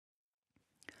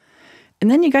And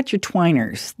then you got your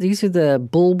twiners. These are the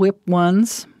bullwhip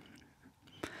ones.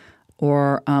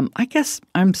 Or I guess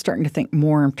I'm starting to think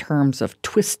more in terms of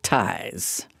twist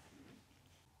ties.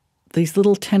 These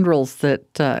little tendrils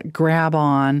that grab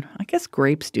on, I guess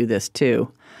grapes do this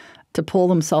too, to pull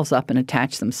themselves up and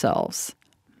attach themselves.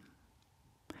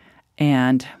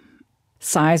 And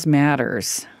size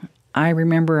matters. I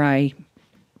remember I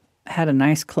had a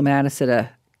nice clematis at a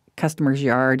customer's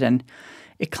yard, and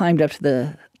it climbed up to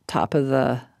the top of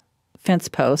the fence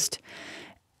post.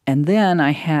 And then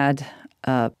I had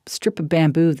a strip of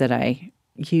bamboo that I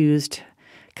used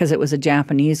because it was a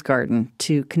Japanese garden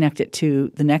to connect it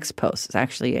to the next post. It's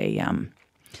actually a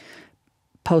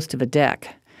post of a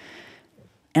deck.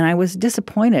 And I was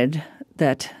disappointed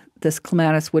that this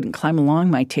clematis wouldn't climb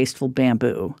along my tasteful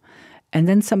bamboo. And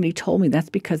then somebody told me that's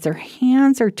because their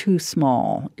hands are too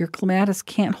small. Your clematis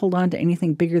can't hold on to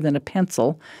anything bigger than a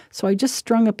pencil. So I just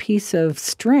strung a piece of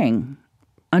string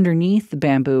underneath the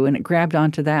bamboo, and it grabbed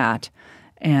onto that.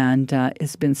 And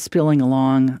it's been spilling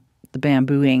along the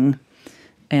bambooing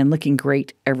and looking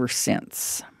great ever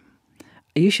since.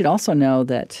 You should also know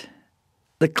that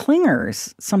the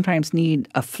clingers sometimes need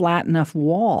a flat enough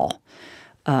wall.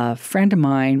 A friend of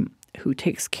mine who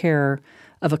takes care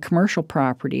of a commercial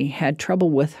property had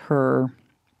trouble with her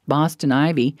Boston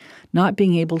ivy not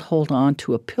being able to hold on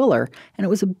to a pillar. And it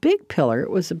was a big pillar.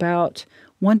 It was about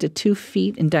 1 to 2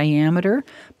 feet in diameter,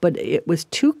 but it was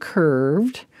too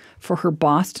curved for her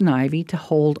Boston ivy to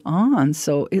hold on.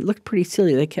 So it looked pretty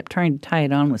silly. They kept trying to tie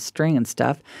it on with string and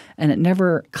stuff, and it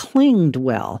never clinged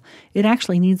well. It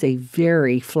actually needs a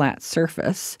very flat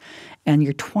surface, and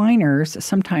your twiners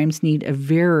sometimes need a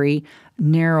very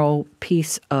narrow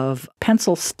piece of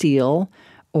pencil steel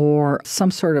or some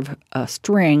sort of a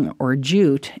string or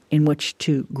jute in which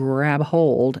to grab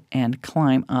hold and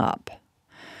climb up.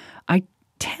 I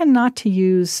tend not to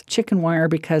use chicken wire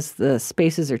because the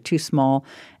spaces are too small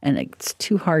and it's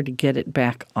too hard to get it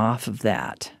back off of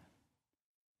that.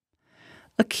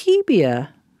 Akebia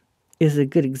is a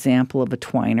good example of a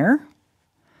twiner.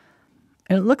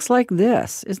 And it looks like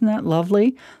this. Isn't that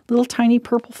lovely? Little tiny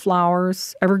purple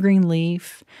flowers, evergreen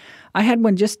leaf. I had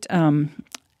one just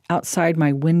outside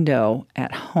my window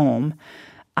at home.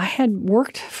 I had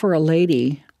worked for a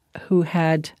lady who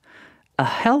had a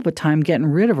hell of a time getting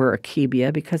rid of her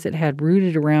akebia because it had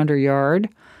rooted around her yard,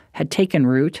 had taken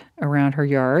root around her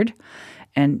yard,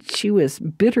 and she was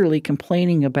bitterly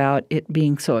complaining about it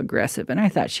being so aggressive. And I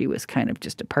thought she was kind of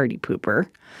just a party pooper,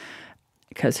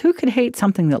 because who could hate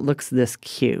something that looks this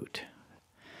cute?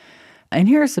 And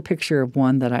here's a picture of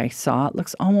one that I saw. It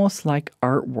looks almost like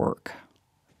artwork.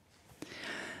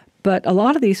 But a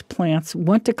lot of these plants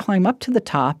want to climb up to the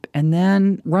top and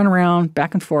then run around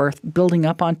back and forth, building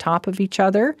up on top of each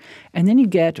other. And then you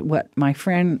get what my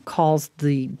friend calls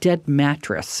the dead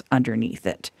mattress underneath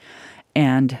it.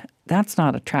 And that's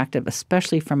not attractive,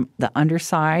 especially from the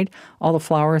underside. All the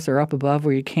flowers are up above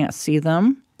where you can't see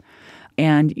them.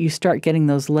 And you start getting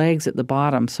those legs at the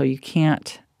bottom, so you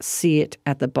can't see it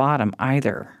at the bottom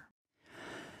either.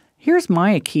 Here's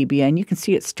my akebia, and you can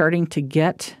see it starting to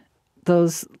get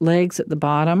those legs at the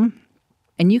bottom.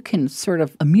 And you can sort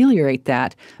of ameliorate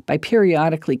that by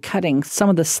periodically cutting some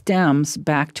of the stems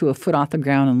back to a foot off the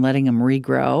ground and letting them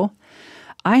regrow.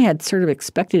 I had sort of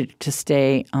expected it to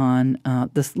stay on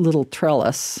this little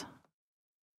trellis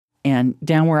and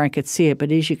down where I could see it.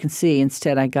 But as you can see,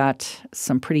 instead I got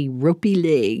some pretty ropey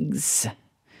legs.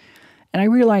 And I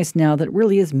realize now that it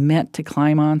really is meant to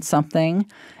climb on something.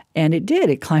 And it did.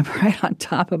 It climbed right on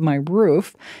top of my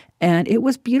roof. And it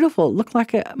was beautiful. It looked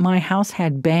like my house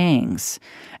had bangs.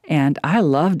 And I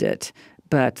loved it.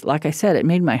 But like I said, it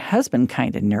made my husband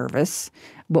kind of nervous.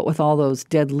 But with all those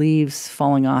dead leaves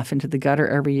falling off into the gutter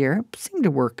every year, it seemed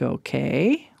to work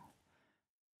okay.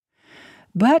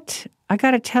 But I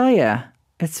got to tell you,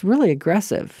 it's really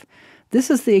aggressive.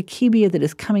 This is the akebia that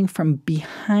is coming from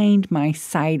behind my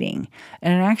siding.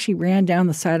 And it actually ran down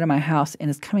the side of my house and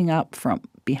is coming up from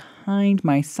behind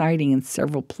my siding in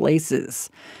several places,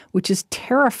 which is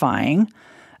terrifying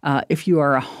if you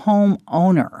are a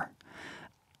homeowner.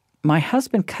 My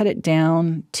husband cut it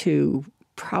down to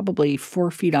probably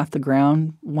 4 feet off the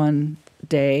ground one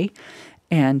day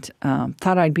and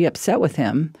thought I'd be upset with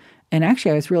him. And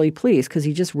actually, I was really pleased because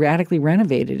he just radically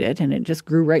renovated it, and it just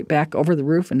grew right back over the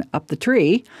roof and up the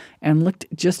tree and looked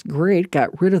just great,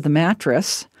 got rid of the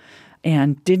mattress,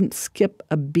 and didn't skip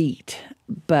a beat.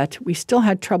 But we still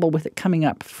had trouble with it coming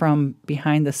up from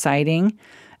behind the siding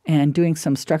and doing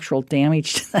some structural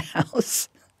damage to the house.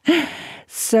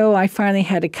 So I finally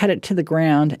had to cut it to the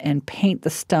ground and paint the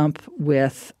stump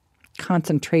with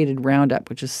concentrated Roundup,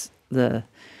 which is the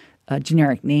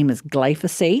generic name is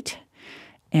glyphosate,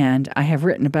 and I have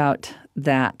written about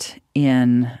that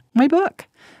in my book,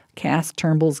 Cass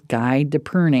Turnbull's Guide to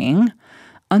Pruning,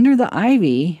 under the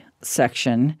ivy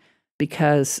section,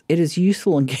 because it is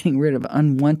useful in getting rid of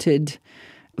unwanted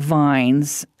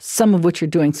vines, some of which are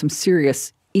doing some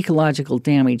serious ecological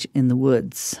damage in the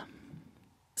woods.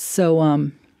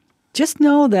 So just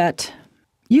know that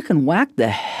you can whack the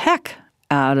heck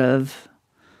out of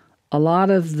a lot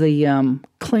of the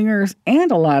clingers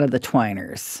and a lot of the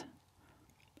twiners,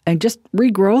 and just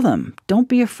regrow them. Don't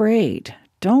be afraid.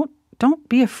 Don't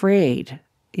be afraid.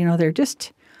 You know, they're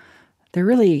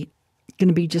really going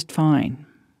to be just fine.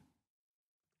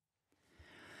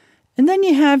 And then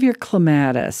you have your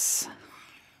clematis.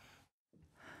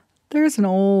 There's an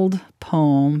old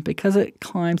poem, because it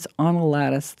climbs on a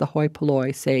lattice, the hoi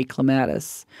polloi say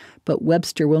clematis, but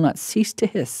Webster will not cease to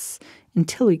hiss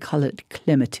until we call it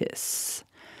clematis.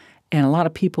 And a lot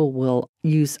of people will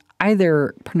use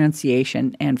either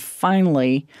pronunciation, and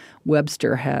finally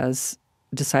Webster has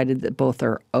decided that both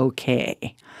are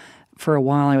okay. For a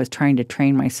while I was trying to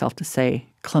train myself to say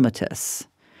clematis,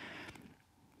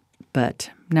 but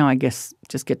now I guess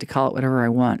just get to call it whatever I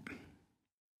want.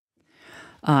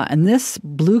 And this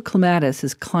blue clematis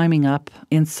is climbing up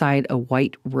inside a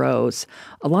white rose.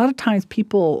 A lot of times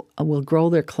people will grow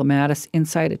their clematis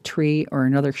inside a tree or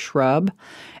another shrub,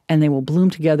 and they will bloom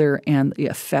together, and the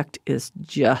effect is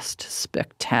just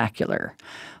spectacular.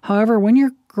 However, when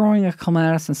you're growing a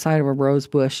clematis inside of a rose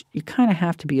bush, you kind of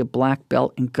have to be a black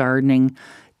belt in gardening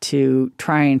to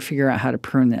try and figure out how to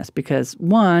prune this, because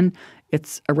one,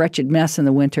 it's a wretched mess in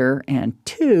the winter, and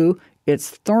two,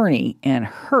 it's thorny and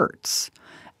hurts.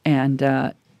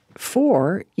 And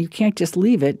 4, you can't just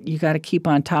leave it. You got to keep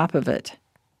on top of it.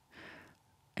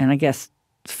 And I guess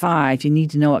 5, you need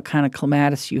to know what kind of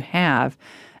clematis you have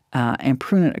and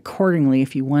prune it accordingly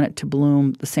if you want it to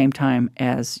bloom the same time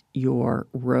as your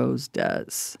rose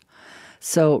does.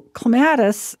 So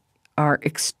clematis are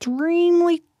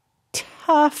extremely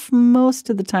tough most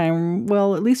of the time,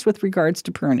 well, at least with regards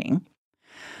to pruning.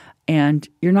 And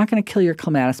you're not going to kill your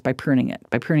clematis by pruning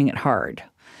it hard.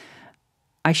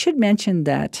 I should mention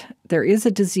that there is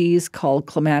a disease called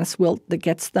clematis wilt that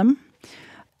gets them,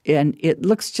 and it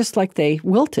looks just like they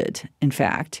wilted, in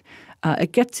fact.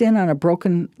 It gets in on a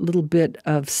broken little bit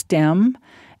of stem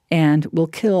and will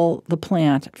kill the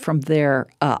plant from there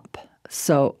up.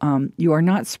 So you are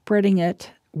not spreading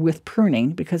it with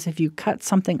pruning, because if you cut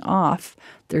something off,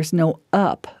 there's no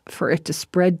up for it to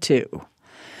spread to.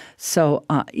 So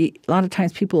a lot of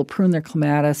times people will prune their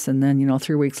clematis, and then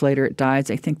 3 weeks later it dies.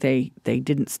 They think they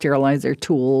didn't sterilize their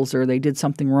tools, or they did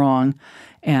something wrong,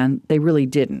 and they really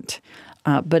didn't.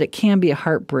 But it can be a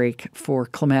heartbreak for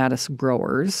clematis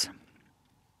growers.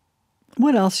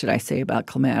 What else should I say about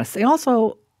clematis? They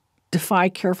also defy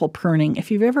careful pruning.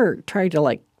 If you've ever tried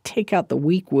to take out the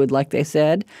weak wood, like they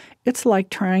said, it's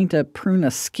like trying to prune a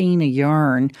skein of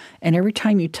yarn, and every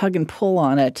time you tug and pull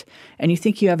on it and you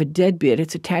think you have a dead bit,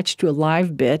 it's attached to a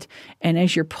live bit, and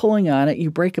as you're pulling on it, you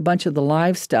break a bunch of the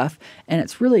live stuff, and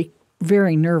it's really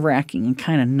very nerve-wracking and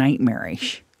kind of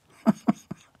nightmarish.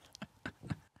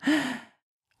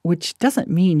 Which doesn't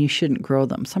mean you shouldn't grow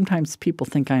them. Sometimes people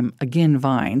think I'm again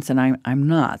vines, and I'm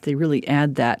not. They really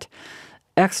add that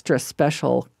extra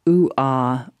special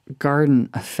ooh-ah garden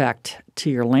effect to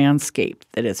your landscape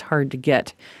that is hard to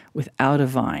get without a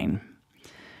vine.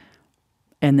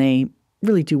 And they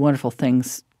really do wonderful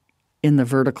things in the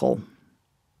vertical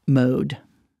mode.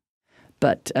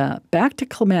 But back to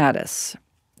clematis.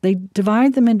 They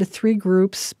divide them into 3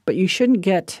 groups, but you shouldn't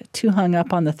get too hung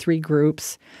up on the 3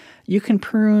 groups. You can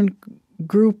prune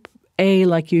group A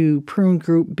like you prune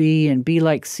group B, and B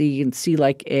like C, and C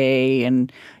like A,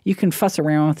 and you can fuss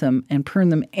around with them and prune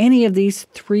them any of these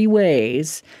 3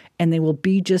 ways, and they will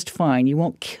be just fine. You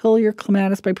won't kill your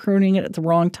clematis by pruning it at the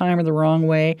wrong time or the wrong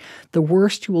way. The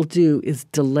worst you will do is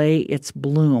delay its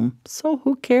bloom. So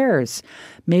who cares?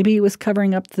 Maybe it was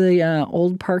covering up the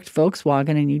old parked Volkswagen,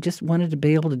 and you just wanted to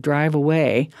be able to drive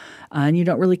away, and you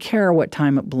don't really care what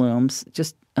time it blooms.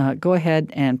 Just go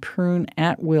ahead and prune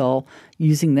at will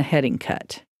using the heading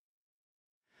cut.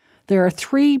 There are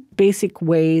 3 basic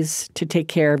ways to take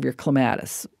care of your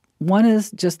clematis. One is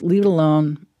just leave it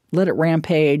alone, let it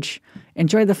rampage,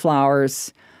 enjoy the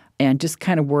flowers, and just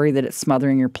kind of worry that it's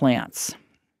smothering your plants.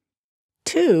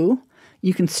 2,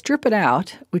 you can strip it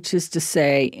out, which is to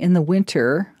say in the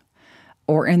winter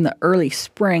or in the early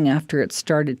spring after it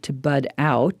started to bud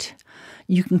out.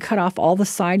 You can cut off all the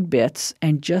side bits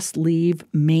and just leave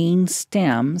main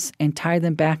stems and tie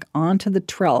them back onto the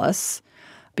trellis,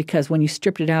 because when you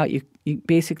stripped it out, you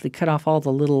basically cut off all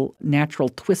the little natural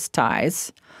twist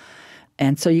ties.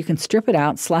 And so you can strip it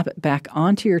out, slap it back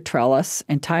onto your trellis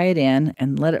and tie it in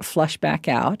and let it flush back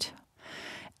out.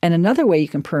 And another way you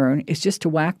can prune is just to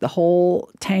whack the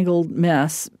whole tangled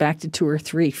mess back to 2 or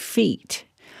 3 feet.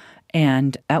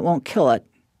 And that won't kill it,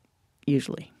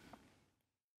 usually.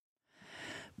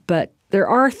 But there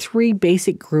are 3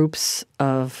 basic groups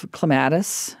of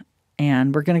clematis,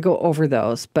 and we're going to go over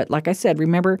those. But like I said,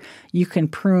 remember, you can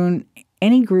prune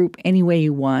any group any way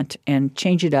you want and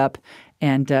change it up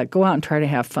and go out and try to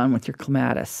have fun with your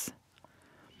clematis.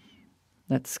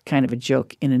 That's kind of a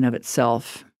joke in and of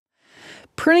itself.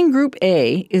 Pruning group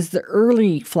A is the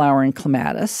early flowering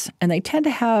clematis, and they tend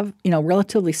to have,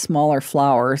 relatively smaller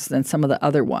flowers than some of the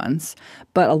other ones.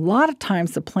 But a lot of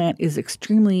times the plant is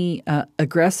extremely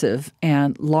aggressive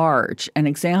and large. And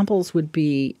examples would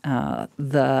be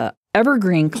the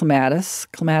evergreen clematis,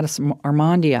 Clematis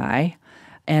armandii,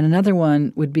 and another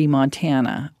one would be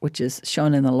Montana, which is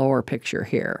shown in the lower picture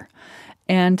here.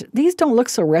 And these don't look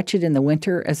so wretched in the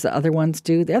winter as the other ones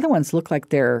do. The other ones look like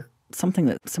they're something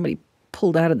that somebody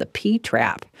pulled out of the pea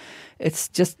trap. It's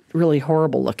just really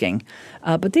horrible looking.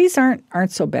 But these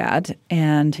aren't so bad,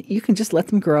 and you can just let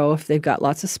them grow if they've got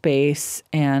lots of space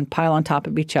and pile on top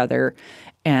of each other.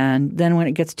 And then when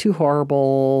it gets too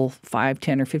horrible, 5,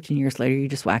 10, or 15 years later, you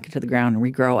just whack it to the ground and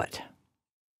regrow it.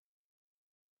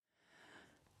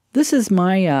 This is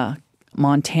my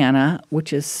Montana,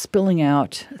 which is spilling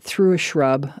out through a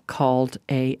shrub called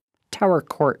a tower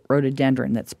court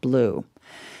rhododendron that's blue.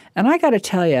 And I got to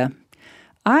tell you,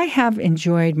 I have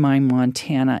enjoyed my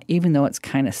Montana, even though it's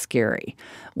kind of scary.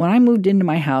 When I moved into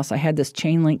my house, I had this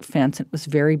chain link fence. It was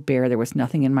very bare. There was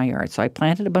nothing in my yard. So I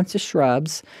planted a bunch of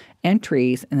shrubs and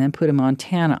trees and then put a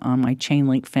Montana on my chain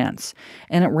link fence.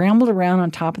 And it rambled around on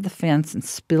top of the fence and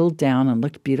spilled down and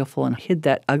looked beautiful and hid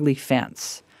that ugly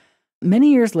fence.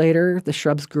 Many years later, the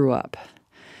shrubs grew up.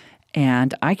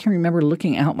 And I can remember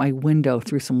looking out my window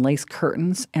through some lace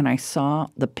curtains, and I saw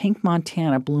the pink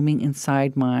Montana blooming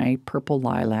inside my purple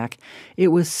lilac. It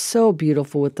was so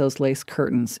beautiful with those lace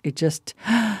curtains. It just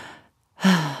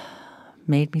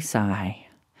made me sigh.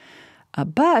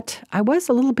 But I was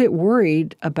a little bit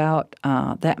worried about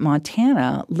that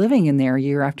Montana living in there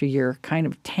year after year, kind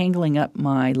of tangling up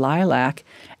my lilac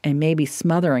and maybe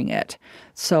smothering it.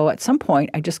 So at some point,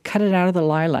 I just cut it out of the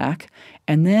lilac,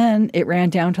 and then it ran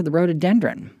down to the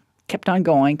rhododendron. Kept on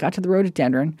going, got to the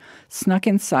rhododendron, snuck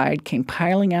inside, came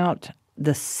piling out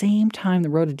the same time the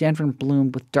rhododendron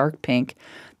bloomed with dark pink.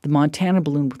 The Montana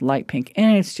bloomed with light pink,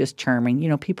 and it's just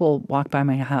charming. People walk by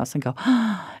my house and go,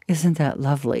 "Oh, isn't that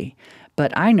lovely?"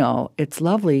 But I know it's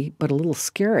lovely, but a little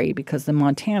scary because the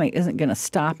Montana isn't going to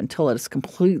stop until it has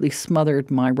completely smothered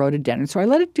my rhododendron. So I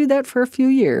let it do that for a few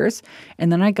years,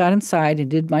 and then I got inside and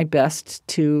did my best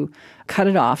to cut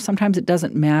it off. Sometimes it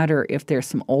doesn't matter if there's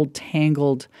some old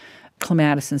tangled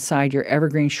clematis inside your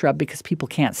evergreen shrub because people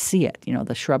can't see it.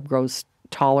 The shrub grows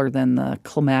taller than the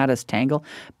clematis tangle.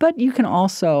 But you can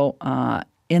also,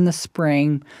 in the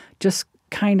spring, just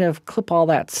kind of clip all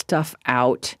that stuff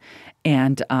out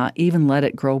and even let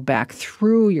it grow back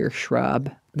through your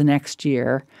shrub the next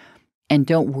year. And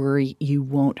don't worry, you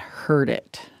won't hurt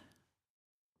it.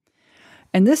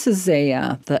 And this is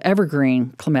the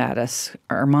evergreen clematis,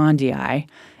 armandii.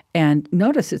 And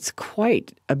notice it's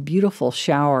quite a beautiful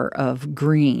shower of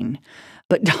green.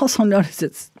 But also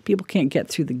notice people can't get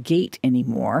through the gate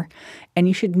anymore. And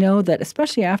you should know that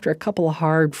especially after a couple of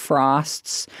hard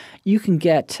frosts, you can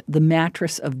get the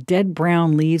mattress of dead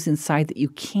brown leaves inside that you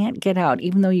can't get out,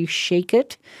 even though you shake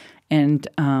it, and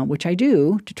which I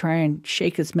do to try and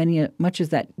shake much as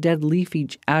that dead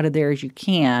leafage out of there as you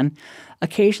can.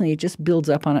 Occasionally it just builds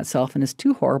up on itself and is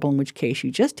too horrible, in which case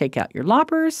you just take out your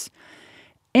loppers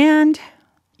and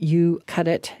you cut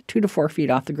it 2 to 4 feet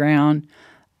off the ground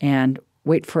and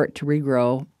wait for it to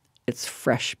regrow its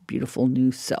fresh, beautiful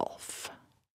new self.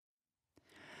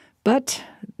 But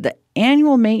the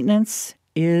annual maintenance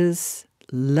is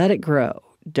let it grow.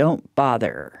 Don't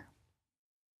bother.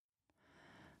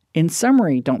 In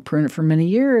summary, don't prune it for many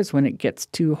years. When it gets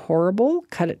too horrible,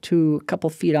 cut it to a couple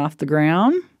feet off the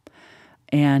ground.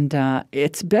 And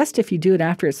it's best if you do it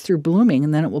after it's through blooming,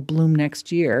 and then it will bloom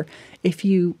next year. If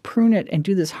you prune it and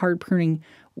do this hard pruning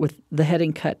with the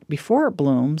heading cut before it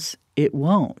blooms, it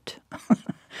won't.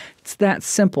 It's that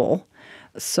simple.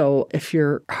 So if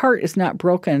your heart is not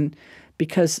broken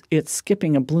because it's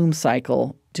skipping a bloom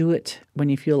cycle, do it when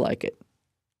you feel like it.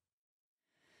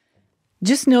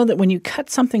 Just know that when you cut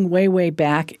something way, way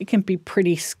back, it can be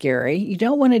pretty scary. You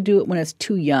don't want to do it when it's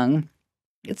too young.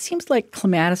 It seems like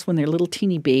clematis, when they're little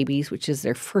teeny babies, which is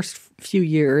their first few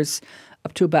years,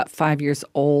 up to about 5 years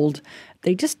old,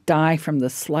 they just die from the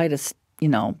slightest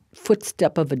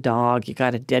footstep of a dog, you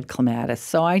got a dead clematis.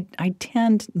 So I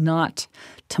tend not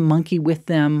to monkey with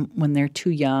them when they're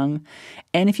too young.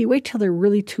 And if you wait till they're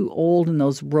really too old and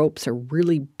those ropes are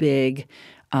really big,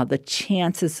 the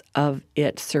chances of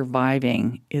it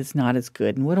surviving is not as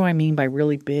good. And what do I mean by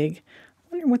really big? I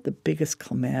wonder what the biggest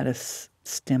clematis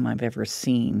stem I've ever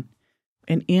seen.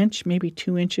 An inch, maybe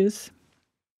 2 inches.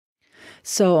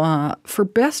 So for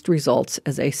best results,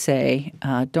 as I say,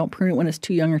 don't prune it when it's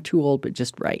too young or too old, but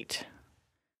just right.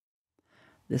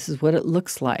 This is what it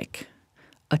looks like.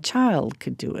 A child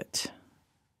could do it.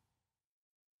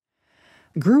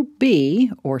 Group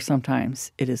B, or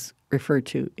sometimes it is referred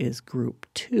to as Group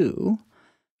 2,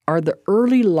 are the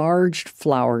early large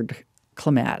flowered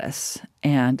clematis,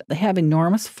 and they have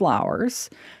enormous flowers.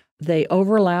 They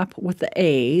overlap with the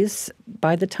A's.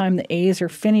 By the time the A's are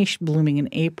finished blooming in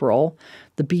April,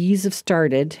 the B's have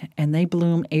started, and they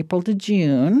bloom April to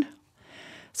June.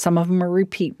 Some of them are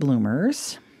repeat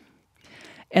bloomers.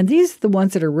 And these are the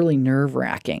ones that are really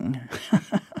nerve-wracking.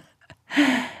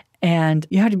 And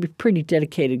you have to be a pretty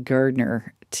dedicated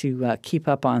gardener to keep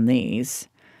up on these.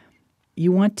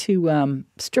 You want to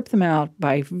strip them out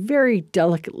by very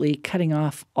delicately cutting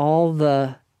off all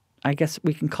the, I guess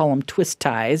we can call them twist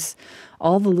ties,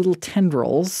 all the little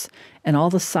tendrils and all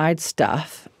the side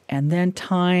stuff, and then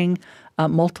tying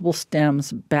multiple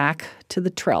stems back to the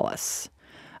trellis.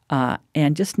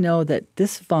 And just know that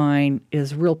this vine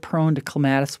is real prone to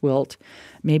clematis wilt.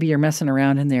 Maybe you're messing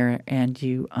around in there and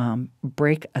you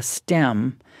break a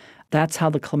stem. That's how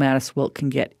the clematis wilt can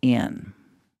get in.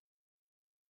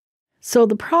 So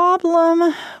the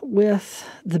problem with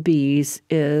the bees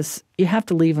is you have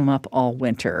to leave them up all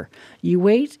winter. You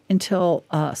wait until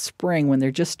spring when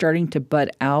they're just starting to bud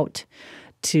out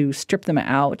to strip them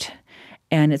out,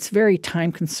 and it's very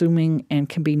time-consuming and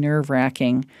can be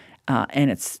nerve-wracking,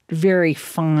 and it's very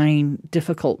fine,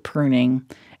 difficult pruning,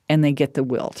 and they get the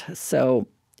wilt. So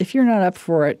if you're not up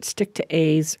for it, stick to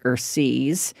A's or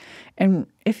C's. And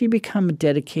if you become a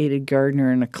dedicated gardener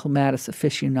and a clematis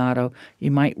aficionado, you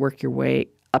might work your way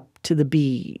up to the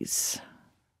B's.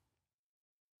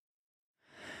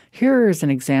 Here is an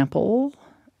example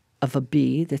of a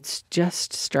bee that's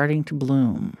just starting to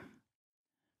bloom.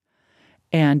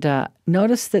 And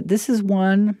notice that this is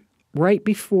one right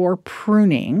before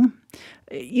pruning.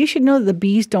 You should know that the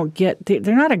bees don't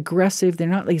they're not aggressive. They're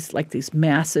not these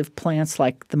massive plants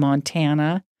like the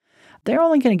Montana. They're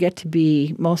only going to get to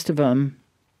be, most of them,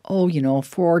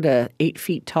 4 to 8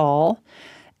 feet tall,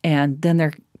 and then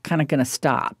they're kind of going to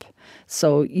stop.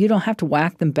 So you don't have to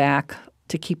whack them back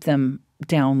to keep them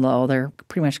down low. They're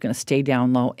pretty much going to stay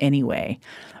down low anyway.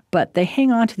 But they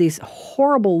hang on to these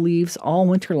horrible leaves all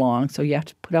winter long, so you have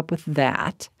to put up with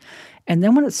that. And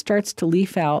then when it starts to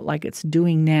leaf out like it's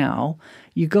doing now,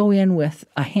 you go in with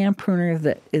a hand pruner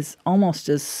that is almost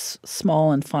as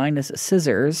small and fine as a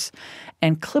scissors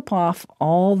and clip off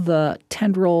all the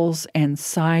tendrils and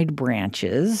side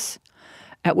branches,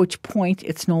 at which point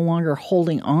it's no longer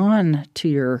holding on to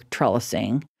your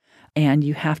trellising, and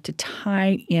you have to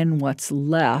tie in what's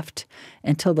left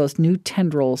until those new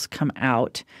tendrils come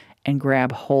out and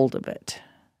grab hold of it.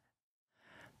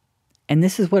 And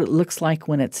this is what it looks like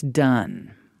when it's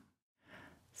done.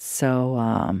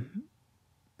 So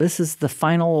this is the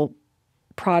final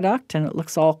product, and it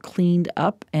looks all cleaned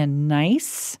up and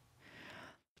nice.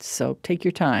 So take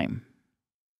your time.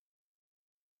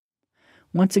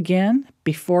 Once again,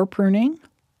 before pruning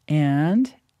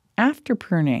and after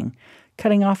pruning,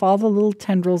 cutting off all the little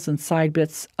tendrils and side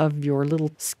bits of your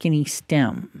little skinny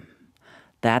stem.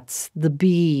 That's the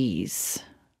bees.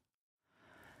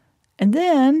 And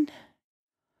then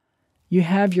you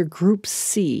have your Group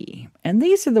C, and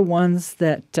these are the ones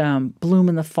that bloom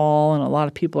in the fall, and a lot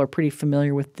of people are pretty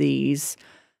familiar with these.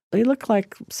 They look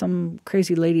like some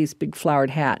crazy lady's big flowered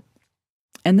hat,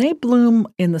 and they bloom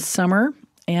in the summer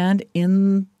and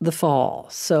in the fall.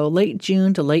 So late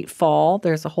June to late fall,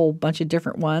 there's a whole bunch of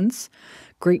different ones,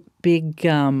 great big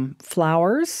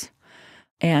flowers,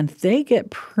 and they get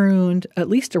pruned, at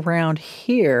least around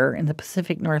here in the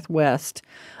Pacific Northwest,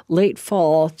 late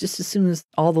fall, just as soon as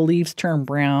all the leaves turn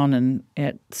brown and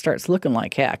it starts looking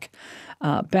like heck.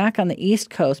 Back on the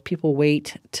East Coast, people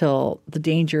wait till the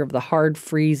danger of the hard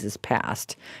freeze is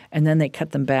past, and then they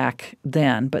cut them back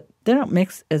then. But they don't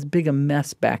make as big a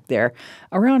mess back there.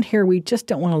 Around here, we just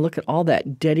don't want to look at all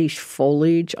that deadish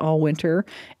foliage all winter,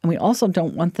 and we also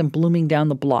don't want them blooming down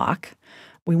the block.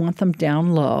 We want them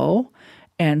down low,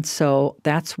 and so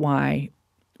that's why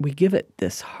we give it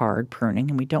this hard pruning,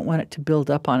 and we don't want it to build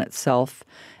up on itself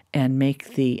and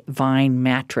make the vine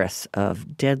mattress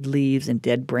of dead leaves and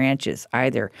dead branches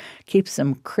either. Keeps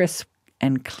them crisp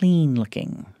and clean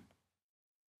looking.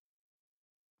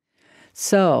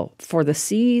 So for the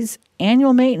C's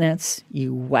annual maintenance,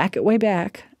 you whack it way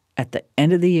back at the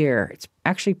end of the year. It's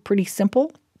actually pretty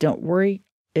simple. Don't worry,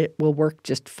 it will work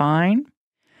just fine.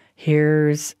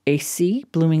 Here's a C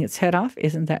blooming its head off.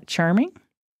 Isn't that charming?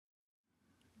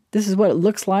 This is what it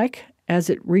looks like as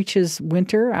it reaches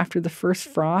winter after the first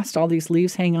frost. All these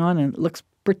leaves hang on and it looks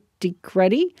pretty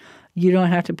cruddy. You don't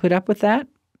have to put up with that.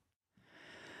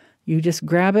 You just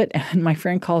grab it, and my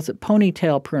friend calls it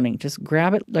ponytail pruning. Just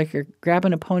grab it like you're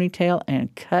grabbing a ponytail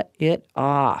and cut it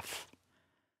off.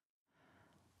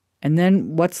 And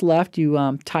then what's left,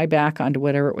 you tie back onto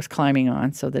whatever it was climbing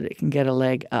on so that it can get a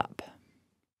leg up.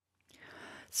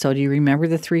 So do you remember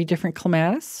the 3 different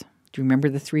clematis? Do you remember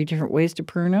the 3 different ways to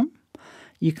prune them?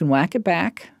 You can whack it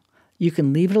back, you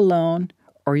can leave it alone,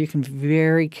 or you can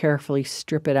very carefully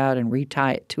strip it out and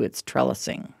retie it to its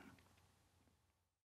trellising.